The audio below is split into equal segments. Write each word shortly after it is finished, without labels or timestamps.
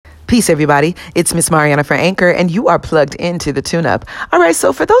Peace, everybody. It's Miss Mariana for Anchor, and you are plugged into the tune-up. All right,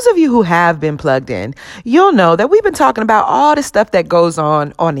 so for those of you who have been plugged in, you'll know that we've been talking about all the stuff that goes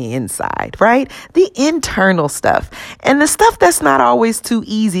on the inside, right? The internal stuff, and the stuff that's not always too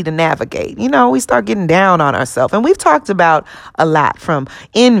easy to navigate. You know, we start getting down on ourselves, and we've talked about a lot from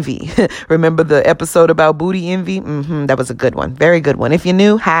envy. Remember the episode about booty envy? That was a good one. Very good one. If you're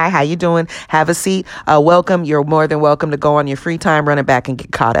new, hi, how you doing? Have a seat. Welcome. You're more than welcome to go on your free time, run it back and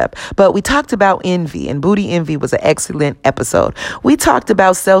get caught up. But we talked about envy, and booty envy was an excellent episode. We talked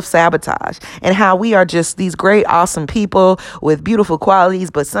about self-sabotage and how we are just these great, awesome people with beautiful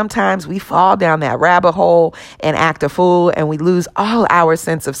qualities, but sometimes we fall down that rabbit hole and act a fool, and we lose all our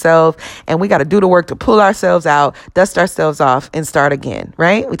sense of self, and we got to do the work to pull ourselves out, dust ourselves off, and start again,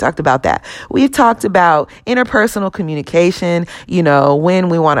 right? We talked about that. We've talked about interpersonal communication, you know, when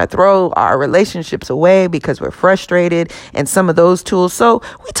we want to throw our relationships away because we're frustrated, and some of those tools. So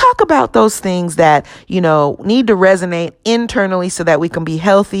we talk about those things that, you know, need to resonate internally so that we can be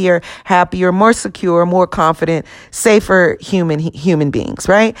healthier, happier, more secure, more confident, safer human beings,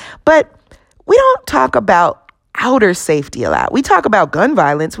 right? But we don't talk about outer safety a lot. We talk about gun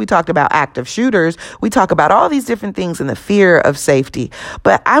violence. We talked about active shooters. We talk about all these different things and the fear of safety.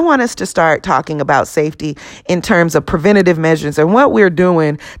 But I want us to start talking about safety in terms of preventative measures and what we're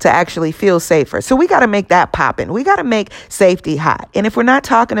doing to actually feel safer. So we got to make that poppin'. We got to make safety hot. And if we're not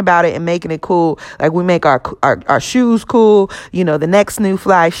talking about it and making it cool, like we make our shoes cool, you know, the next new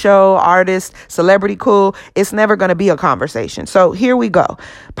fly show, artist, celebrity cool, it's never going to be a conversation. So here we go.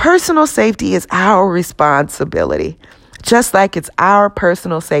 Personal safety is our responsibility. Just like it's our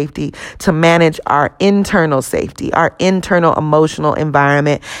personal safety to manage our internal safety, our internal emotional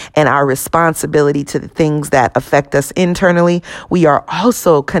environment, and our responsibility to the things that affect us internally, we are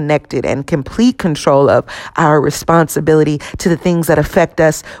also connected and complete control of our responsibility to the things that affect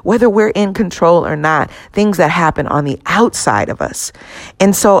us, whether we're in control or not, things that happen on the outside of us.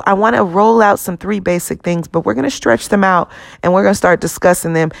 And so I want to roll out some 3 basic things, but we're going to stretch them out and we're going to start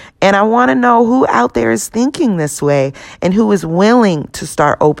discussing them. And I want to know who out there is thinking this way and who is willing to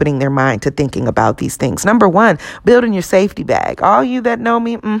start opening their mind to thinking about these things. Number 1, building your safety bag. All you that know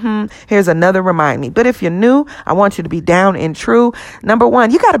me, here's another remind me. But if you're new, I want you to be down and true. Number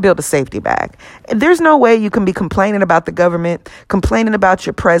 1, you got to build a safety bag. There's no way you can be complaining about the government, complaining about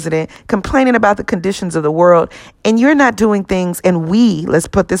your president, complaining about the conditions of the world, and you're not doing things. And let's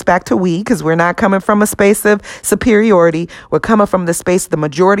put this back to we, because we're not coming from a space of superiority. We're coming from the space the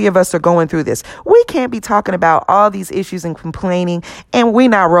majority of us are going through this. We can't be talking about all these issues and complaining, and we're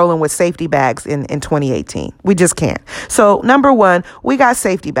not rolling with safety bags in 2018. We just can't. So number 1, we got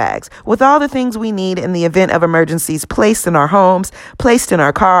safety bags with all the things we need in the event of emergencies placed in our homes, placed in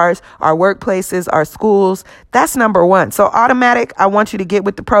our cars, our workplaces, our schools. That's number 1. So automatic, I want you to get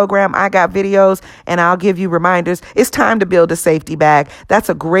with the program. I got videos and I'll give you reminders. It's time to build a safety bag. That's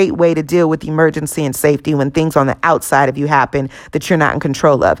a great way to deal with emergency and safety when things on the outside of you happen that you're not in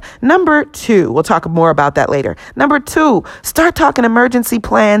control of. Number 2, we'll talk more about that later. Number 2, start talking emergency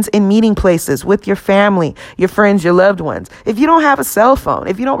plans in meeting places with your family, your friends, your loved ones. If you don't have a cell phone,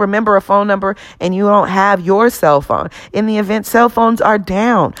 if you don't remember a phone number and you don't have your cell phone, in the event cell phones are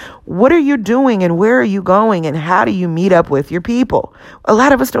down, what are you doing and where are you going and how do you meet up with your people? A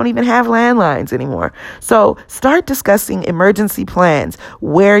lot of us don't even have landlines anymore. So start discussing emergency plans,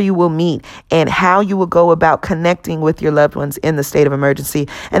 where you will meet and how you will go about connecting with your loved ones in the state of emergency.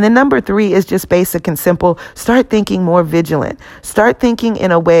 And then number 3 is just basic and simple. Start thinking more vigilant. Start thinking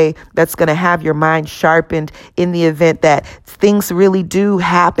in a way that's going to have your mind sharpened in the event that things really do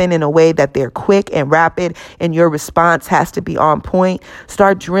happen in a way that they're quick and rapid and your response has to be on point.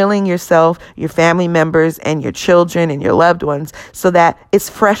 Start drilling yourself, your family members, and your children and your loved ones so that it's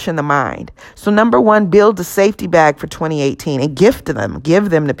fresh in the mind. So number 1, build a safety bag for 2018 and give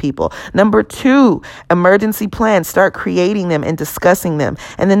them to people. Number 2, emergency plans, start creating them and discussing them.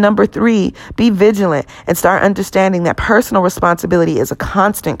 And then number 3, be vigilant and start understanding that personal responsibility is a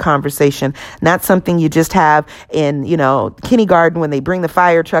constant conversation, not something you just have in, kindergarten when they bring the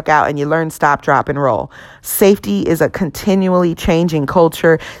fire truck out and you learn stop, drop, and roll. Safety is a continually changing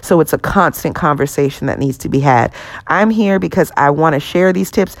culture, so it's a constant conversation that needs to be had. I'm here because I want to share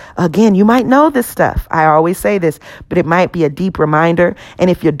these tips. Again, you might know this stuff. I always say this, but it might be a deep reminder. And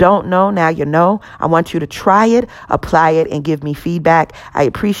if you don't know, now you know. I want you to try it, apply it, and give me feedback. I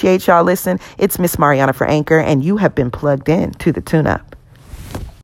appreciate y'all listening. It's Miss Mariana for Anchor, and you have been plugged in to the tune-up.